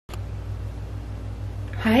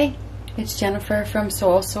Hi, it's Jennifer from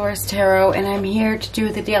Soul Source Tarot, and I'm here to do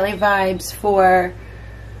the daily vibes for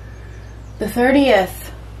the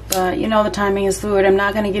 30th. But you know the timing is fluid. I'm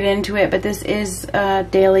not going to get into it, but this is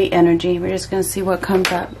daily energy. We're just going to see what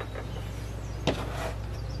comes up.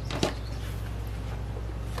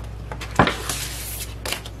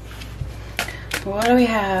 What do we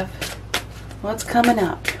have? What's coming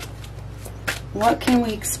up? What can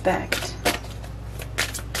we expect?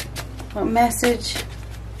 What message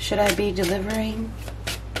should I be delivering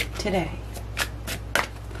today?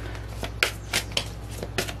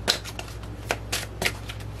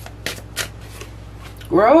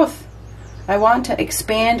 Growth. I want to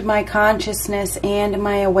expand my consciousness and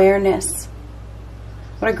my awareness.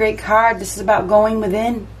 What a great card. This is about going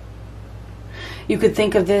within. You could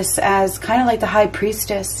think of this as kind of like the High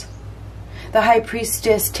Priestess. The High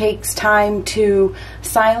Priestess takes time to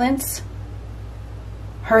silence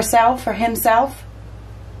herself or himself.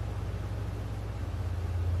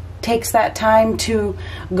 Takes that time to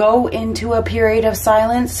go into a period of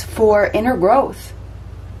silence for inner growth.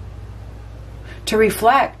 To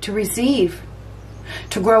reflect, to receive,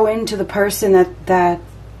 to grow into the person that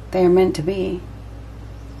they're meant to be.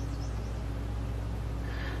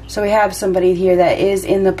 So we have somebody here that is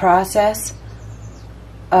in the process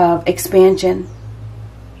of expansion.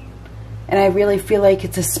 And I really feel like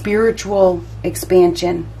it's a spiritual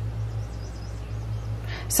expansion.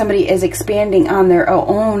 Somebody is expanding on their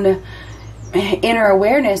own inner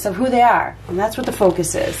awareness of who they are. And that's what the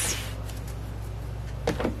focus is.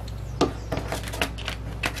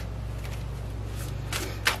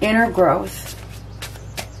 Inner growth.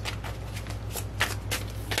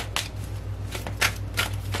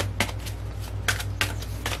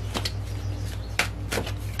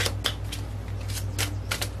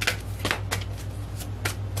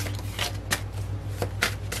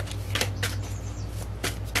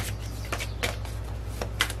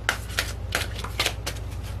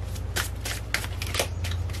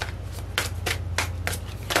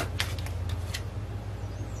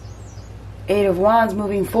 Eight of Wands,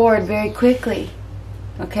 moving forward very quickly.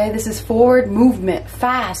 Okay, this is forward movement,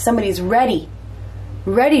 fast. Somebody's ready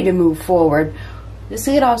to move forward. This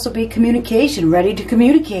could also be communication, ready to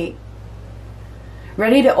communicate.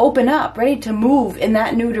 Ready to open up, ready to move in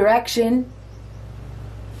that new direction.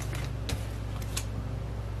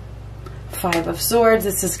 Five of Swords,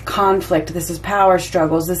 this is conflict, this is power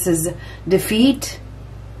struggles, this is defeat.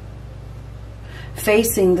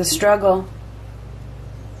 Facing the struggle.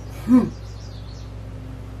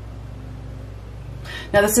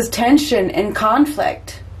 Now this is tension and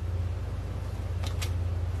conflict.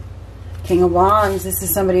 King of Wands, this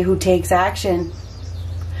is somebody who takes action.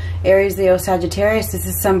 Aries, Leo, Sagittarius, this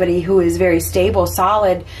is somebody who is very stable,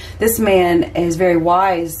 solid. This man is very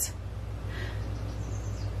wise.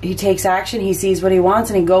 He takes action, he sees what he wants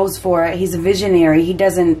and he goes for it. He's a visionary. He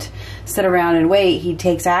doesn't sit around and wait. He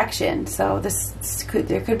takes action. So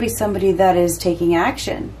there could be somebody that is taking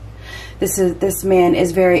action. This man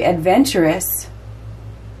is very adventurous.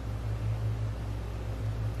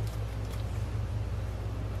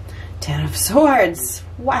 Ten of Swords.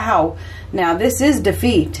 Wow. Now this is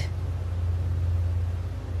defeat.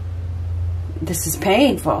 This is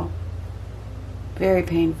painful. Very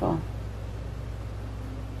painful.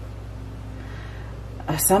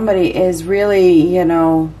 Somebody is really, you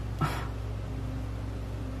know,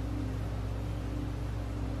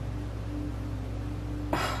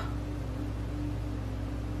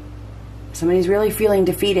 somebody's really feeling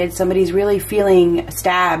defeated. Somebody's really feeling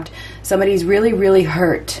stabbed. Somebody's really, really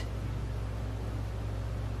hurt.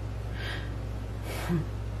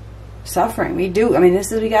 Suffering. We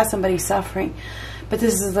got somebody suffering. But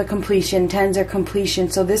this is the completion. Tens are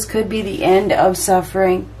completion. So this could be the end of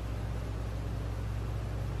suffering.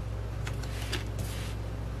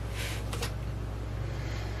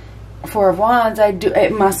 Four of Wands,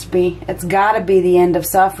 it must be. It's got to be the end of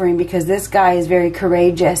suffering because this guy is very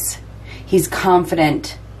courageous. He's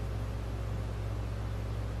confident.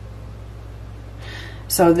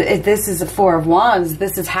 So if this is a Four of Wands,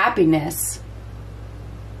 this is happiness.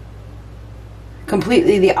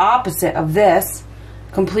 Completely the opposite of this.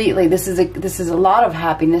 Completely, this is a lot of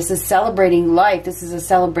happiness. This is celebrating life. This is a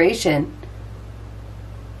celebration.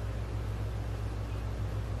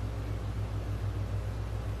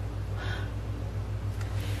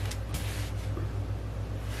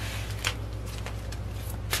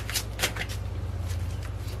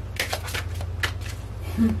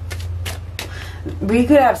 We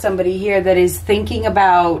could have somebody here that is thinking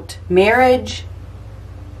about marriage.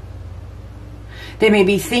 They may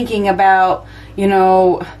be thinking about, you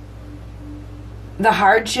know, the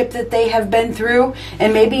hardship that they have been through.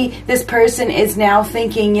 And maybe this person is now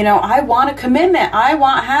thinking, you know, I want a commitment. I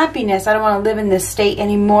want happiness. I don't want to live in this state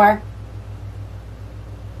anymore.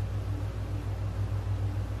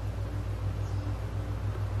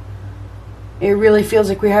 It really feels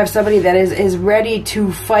like we have somebody that is ready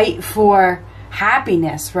to fight for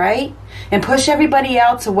happiness, right? And push everybody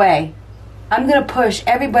else away. I'm going to push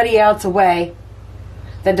everybody else away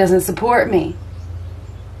that doesn't support me.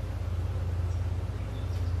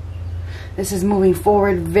 This is moving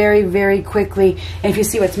forward very, very quickly. And if you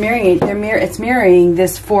see what's mirroring, it's mirroring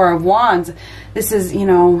this Four of Wands. This is, you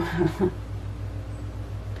know,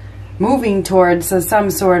 moving towards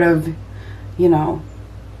some sort of, you know,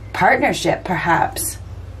 partnership, perhaps.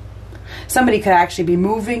 Somebody could actually be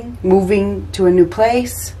moving to a new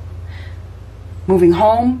place, moving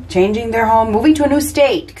home, changing their home, moving to a new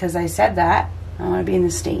state, because I said that. I don't want to be in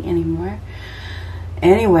this state anymore.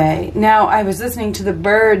 Anyway, now I was listening to the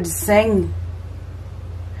birds sing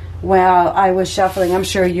while I was shuffling. I'm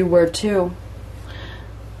sure you were too.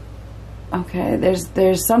 Okay,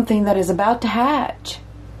 there's something that is about to hatch.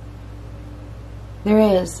 There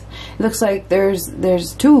is. It looks like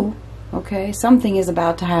there's two. Okay, something is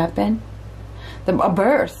about to happen. A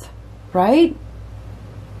birth, right?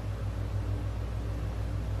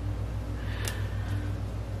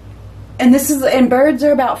 And birds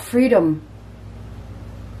are about freedom.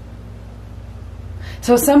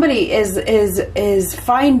 So somebody is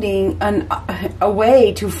finding a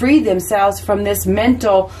way to free themselves from this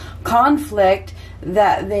mental conflict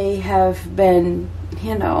that they have been,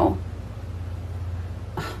 you know,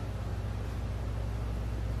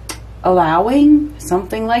 allowing,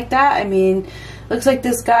 something like that. I mean, looks like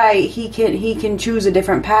this guy, he can choose a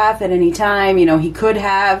different path at any time. You know, he could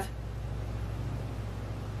have.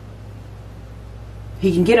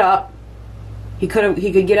 He can get up. He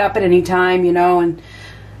could get up at any time, you know, and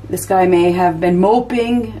this guy may have been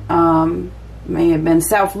moping, may have been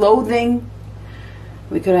self-loathing.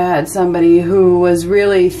 We could have had somebody who was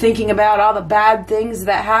really thinking about all the bad things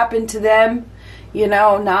that happened to them, you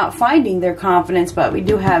know, not finding their confidence. But we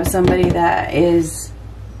do have somebody that is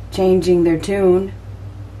changing their tune,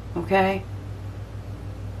 okay?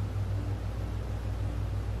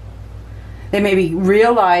 They may be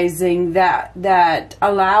realizing that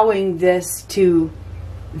allowing this to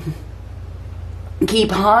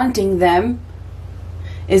keep haunting them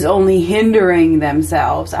is only hindering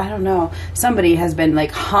themselves. I don't know. Somebody has been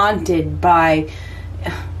like haunted by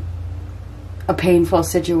a painful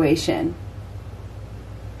situation.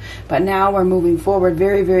 But now we're moving forward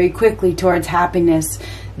very, very quickly towards happiness.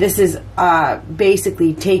 This is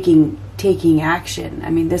basically taking action. I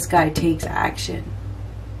mean, this guy takes action.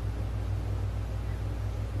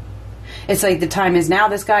 It's like the time is now.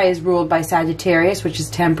 This guy is ruled by Sagittarius, which is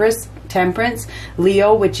temperance,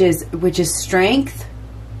 Leo, which is strength,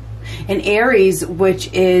 and Aries,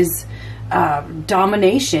 which is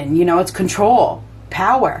domination. You know, it's control,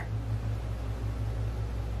 power.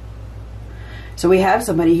 So we have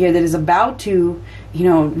somebody here that is about to, you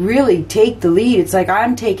know, really take the lead. It's like,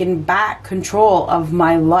 I'm taking back control of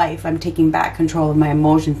my life. I'm taking back control of my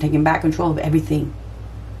emotions, taking back control of everything.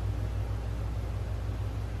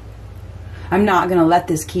 I'm not going to let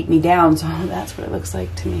this keep me down. So that's what it looks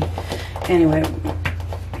like to me. Anyway.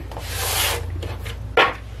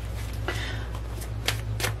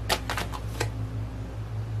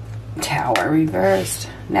 Tower reversed.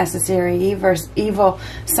 Necessary evil.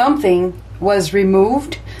 Something was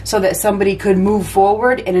removed so that somebody could move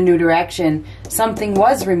forward in a new direction. Something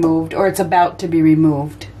was removed, or it's about to be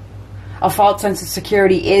removed. A false sense of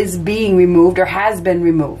security is being removed or has been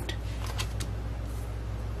removed.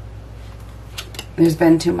 There's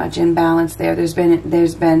been too much imbalance there. There's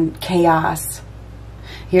been chaos.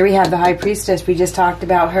 Here we have the High Priestess. We just talked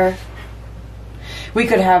about her. We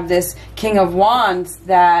could have this King of Wands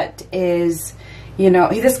that is, you know,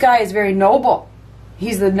 this guy is very noble.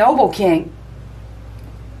 He's the noble king.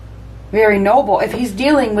 Very noble. If he's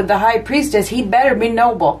dealing with the High Priestess, he'd better be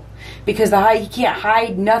noble. Because he can't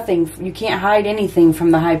hide nothing. You can't hide anything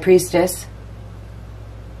from the High Priestess.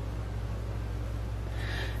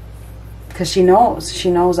 Because she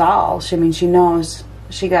knows all. I mean, she knows.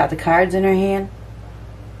 She got the cards in her hand.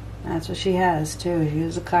 That's what she has too. She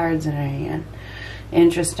has the cards in her hand.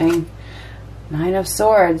 Interesting. Nine of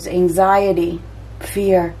Swords, anxiety,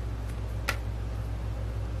 fear.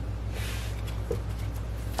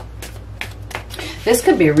 This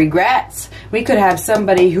could be regrets. We could have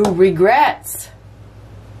somebody who regrets.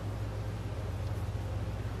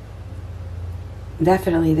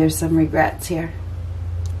 Definitely there's some regrets here.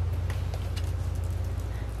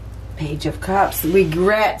 Page of Cups.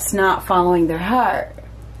 Regrets not following their heart.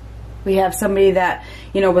 We have somebody that,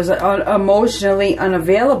 you know, was emotionally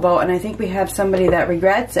unavailable, and I think we have somebody that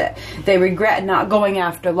regrets it. They regret not going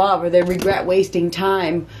after love, or they regret wasting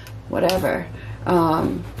time, whatever.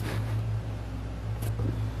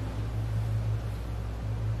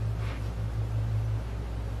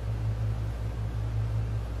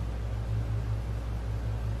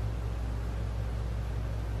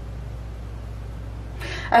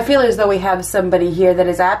 I feel as though we have somebody here that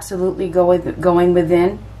is absolutely going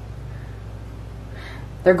within.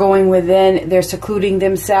 They're going within. They're secluding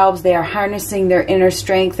themselves. They are harnessing their inner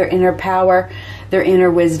strength, their inner power, their inner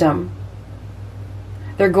wisdom.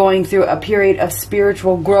 They're going through a period of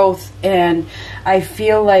spiritual growth. And I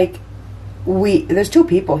feel like there's two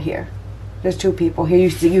people here. There's two people here.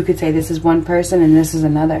 You could say this is one person and this is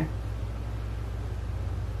another.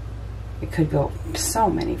 It could go so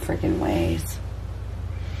many freaking ways.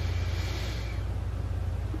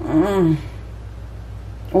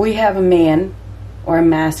 We have a man or a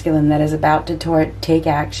masculine that is about to take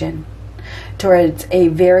action towards a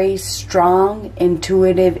very strong,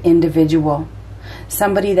 intuitive individual.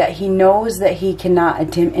 Somebody that he knows that he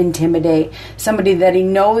cannot intimidate. Somebody that he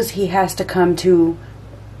knows he has to come to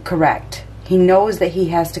correct. He knows that he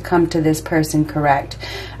has to come to this person correct.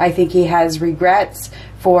 I think he has regrets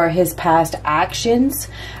for his past actions.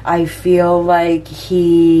 I feel like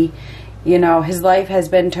he, you know, his life has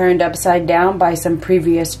been turned upside down by some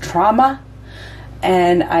previous trauma.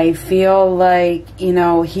 And I feel like, you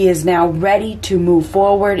know, he is now ready to move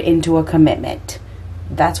forward into a commitment.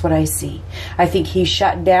 That's what I see. I think he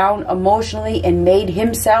shut down emotionally and made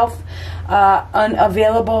himself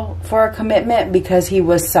unavailable for a commitment because he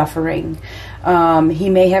was suffering. He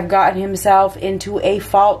may have gotten himself into a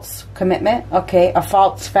false commitment, okay, a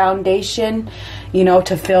false foundation, you know,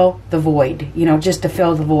 to fill the void, you know, just to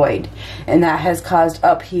fill the void. And that has caused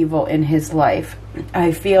upheaval in his life.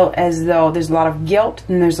 I feel as though there's a lot of guilt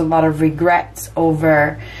and there's a lot of regrets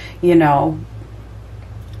over, you know,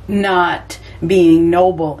 not being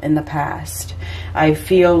noble in the past. I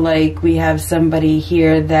feel like we have somebody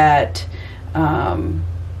here that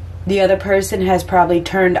the other person has probably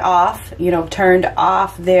turned off, you know, turned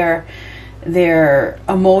off their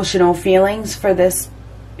emotional feelings for this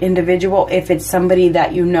individual. If it's somebody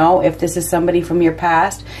that you know, if this is somebody from your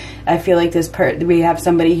past, I feel like we have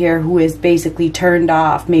somebody here who is basically turned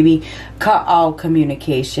off, maybe cut all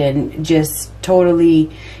communication, just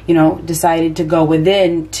totally, you know, decided to go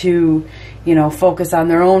within to, you know, focus on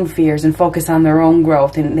their own fears and focus on their own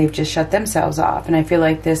growth, and they've just shut themselves off. And I feel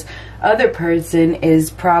like this other person is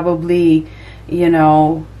probably, you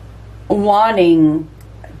know, wanting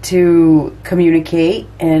to communicate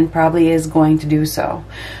and probably is going to do so.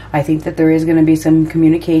 I think that there is going to be some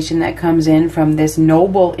communication that comes in from this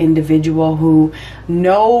noble individual who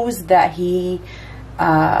knows that he's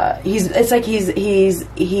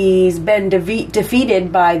been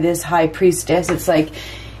defeated by this high priestess. It's like,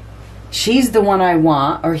 she's the one I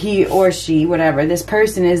want, or he or she, whatever. This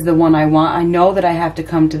person is the one I want. I know that I have to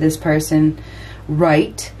come to this person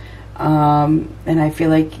right. And I feel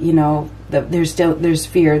like, you know, there's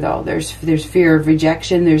fear though. There's fear of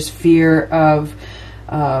rejection. There's fear of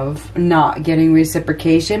not getting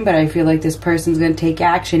reciprocation. But I feel like this person's going to take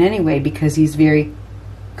action anyway because he's very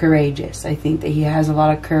courageous. I think that he has a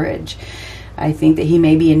lot of courage. I think that he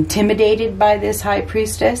may be intimidated by this high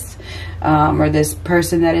priestess, or this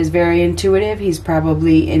person that is very intuitive. He's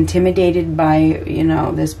probably intimidated by, you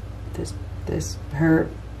know, her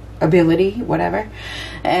ability, whatever.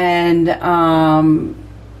 And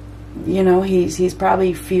you know, he's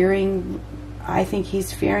probably fearing, I think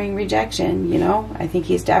he's fearing rejection, you know. I think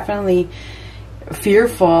he's definitely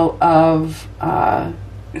fearful of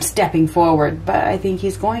stepping forward, but I think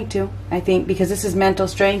he's going to. I think because this is mental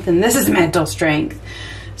strength and this is mental strength.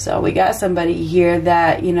 So we got somebody here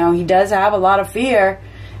that, you know, he does have a lot of fear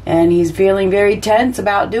and he's feeling very tense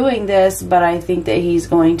about doing this, but I think that he's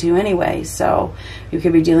going to anyway. So you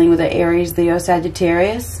could be dealing with an Aries, Leo,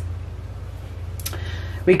 Sagittarius.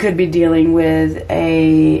 We could be dealing with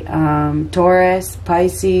a Taurus,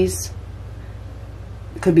 Pisces.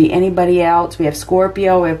 Could be anybody else. We have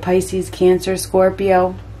Scorpio, we have Pisces, Cancer,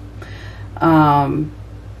 Scorpio.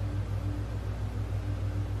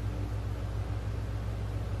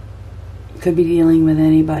 Could be dealing with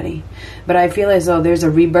anybody. But I feel as though there's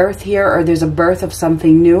a rebirth here, or there's a birth of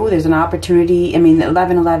something new. There's an opportunity. I mean,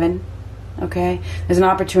 11-11. Okay, there's an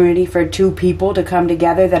opportunity for two people to come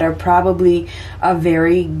together that are probably a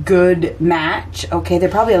very good match. Okay, they're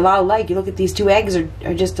probably a lot alike. You look at these two eggs are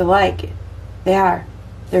just alike. They are.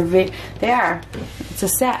 They are. It's a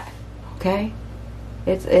set. Okay,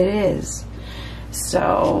 It is.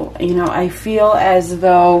 So, you know, I feel as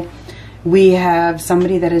though we have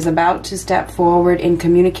somebody that is about to step forward and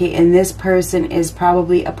communicate, and this person is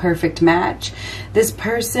probably a perfect match. This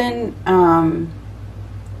person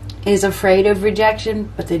is afraid of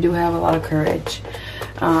rejection, but they do have a lot of courage.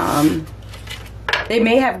 They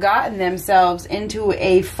may have gotten themselves into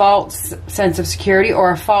a false sense of security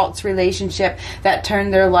or a false relationship that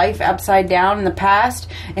turned their life upside down in the past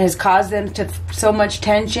and has caused them to so much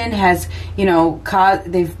tension, has, you know,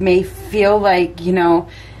 they may feel like, you know,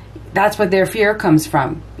 that's what their fear comes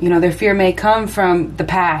from. You know, their fear may come from the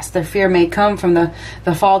past. Their fear may come from the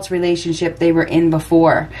false relationship they were in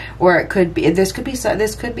before. Or it could be, this could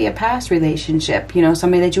be a past relationship, you know,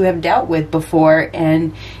 somebody that you have dealt with before,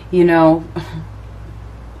 and, you know,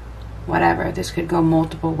 whatever. This could go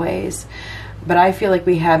multiple ways. But I feel like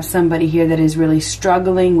we have somebody here that is really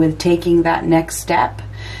struggling with taking that next step.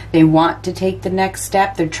 They want to take the next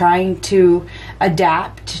step. They're trying to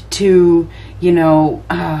adapt to, you know,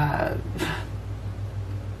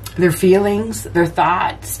 their feelings, their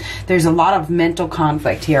thoughts. There's a lot of mental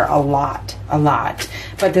conflict here, a lot.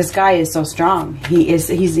 But this guy is so strong. He's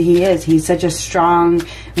such a strong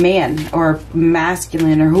man, or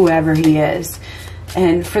masculine, or whoever he is.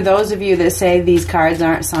 And for those of you that say these cards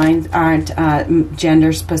aren't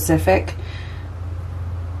gender specific,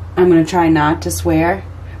 I'm going to try not to swear.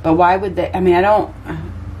 But why would they? I mean,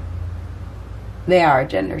 they are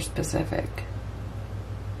gender specific.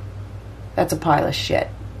 That's a pile of shit.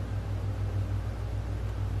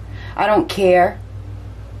 I don't care.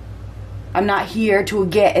 I'm not here to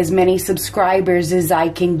get as many subscribers as I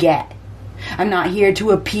can get. I'm not here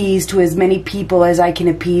to appease to as many people as I can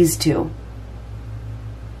appease to.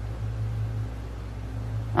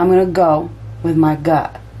 I'm going to go with my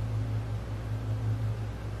gut.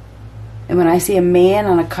 And when I see a man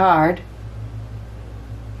on a card,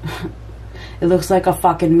 it looks like a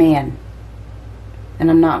fucking man. And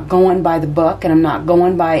I'm not going by the book, and I'm not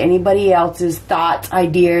going by anybody else's thoughts,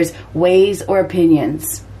 ideas, ways, or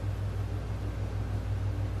opinions.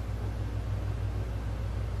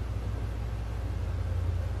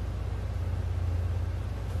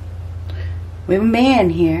 We have a man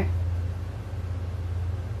here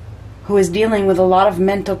who is dealing with a lot of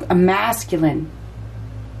a masculine,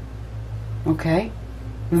 okay?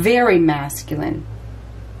 Very masculine.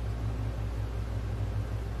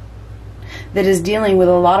 That is dealing with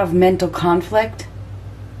a lot of mental conflict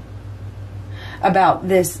about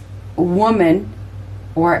this woman,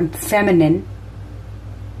 or feminine,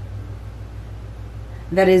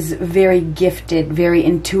 that is very gifted, very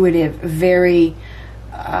intuitive, very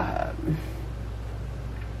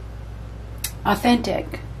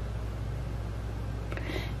authentic.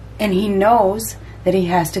 And he knows that he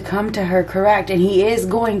has to come to her correct. And he is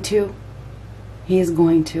going to. He is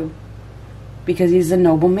going to. Because he's a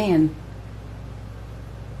noble man.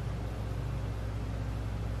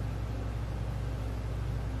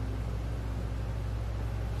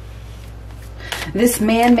 This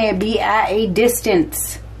man may be at a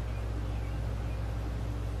distance.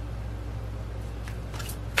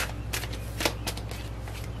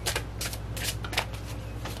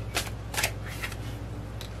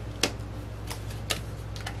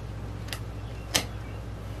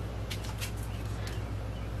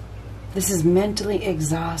 This is mentally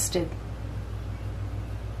exhausted.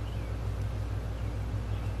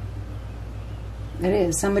 It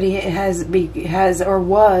is. Somebody has or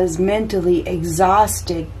was mentally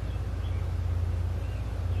exhausted.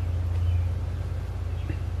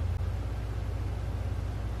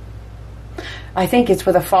 I think it's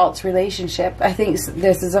with a false relationship. I think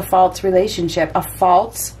this is a false relationship. A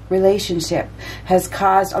false relationship has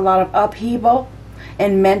caused a lot of upheaval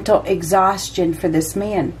and mental exhaustion for this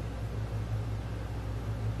man.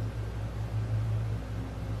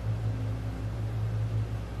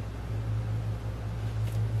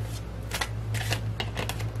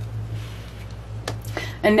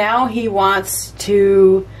 And now he wants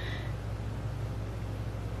to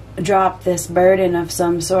drop this burden of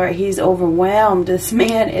some sort. He's overwhelmed. This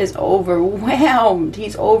man is overwhelmed.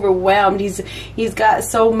 He's overwhelmed. He's got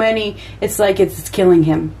so many. It's like it's killing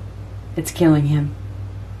him. It's killing him.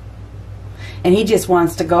 And he just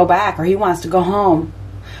wants to go back, or he wants to go home,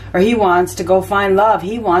 or he wants to go find love.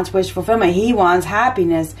 He wants wish fulfillment. He wants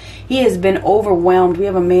happiness. He has been overwhelmed. We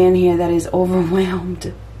have a man here that is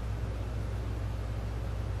overwhelmed.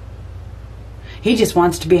 He just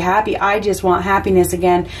wants to be happy. I just want happiness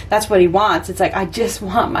again. That's what he wants. It's like, I just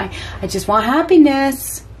want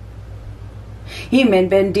happiness. He had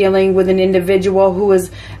been dealing with an individual who was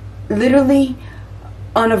literally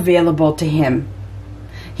unavailable to him.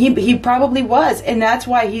 He probably was, and that's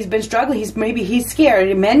why he's been struggling. He's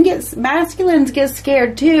scared. Masculines get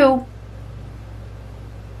scared too.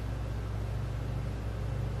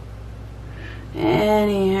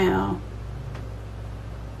 Anyhow.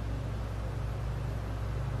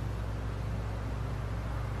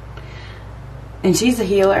 And she's a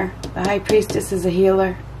healer. The High Priestess is a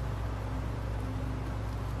healer.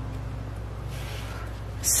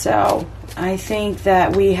 So, I think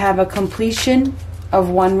that we have a completion of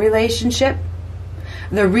one relationship.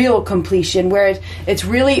 The real completion, where it's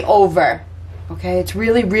really over. Okay? It's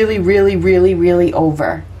really, really, really, really, really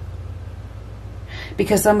over.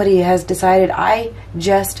 Because somebody has decided, I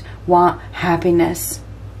just want happiness.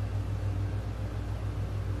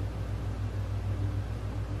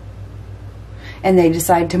 And they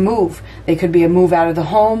decide to move. They could be a move out of the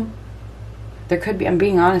home. There could be, I'm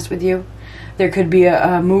being honest with you, there could be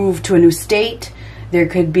a move to a new state. There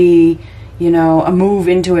could be, you know, a move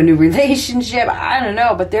into a new relationship. I don't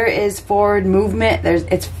know, but there is forward movement.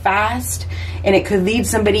 It's fast, and it could lead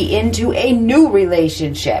somebody into a new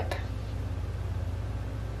relationship.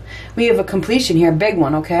 We have a completion here, a big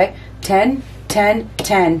one, okay? 10, 10,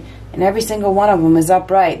 10. And every single one of them is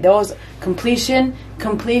upright. Those completion,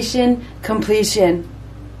 completion, completion.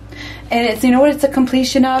 And it's, you know what it's a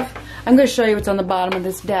completion of? I'm going to show you what's on the bottom of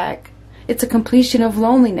this deck. It's a completion of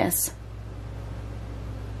loneliness.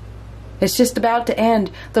 It's just about to end.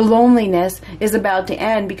 The loneliness is about to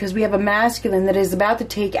end because we have a masculine that is about to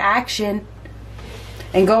take action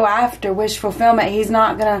and go after wish fulfillment. He's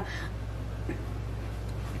not going to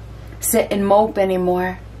sit and mope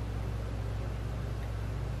anymore.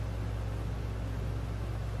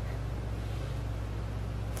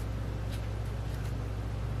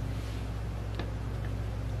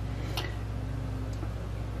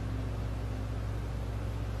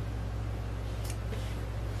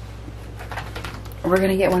 We're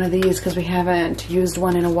going to get one of these because we haven't used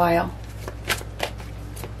one in a while.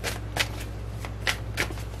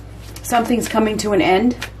 Something's coming to an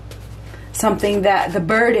end. Something that the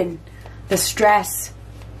burden, the stress,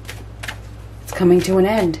 it's coming to an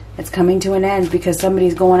end. It's coming to an end because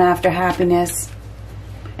somebody's going after happiness.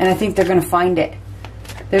 And I think they're going to find it.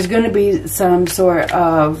 There's going to be some sort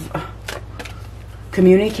of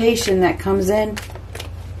communication that comes in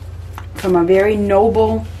from a very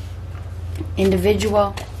noble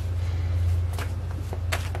individual.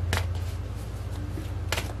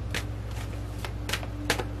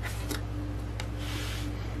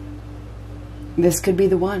 This could be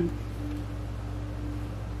the one.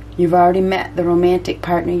 You've already met the romantic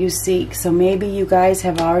partner you seek, so maybe you guys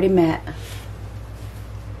have already met.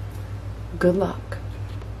 Good luck.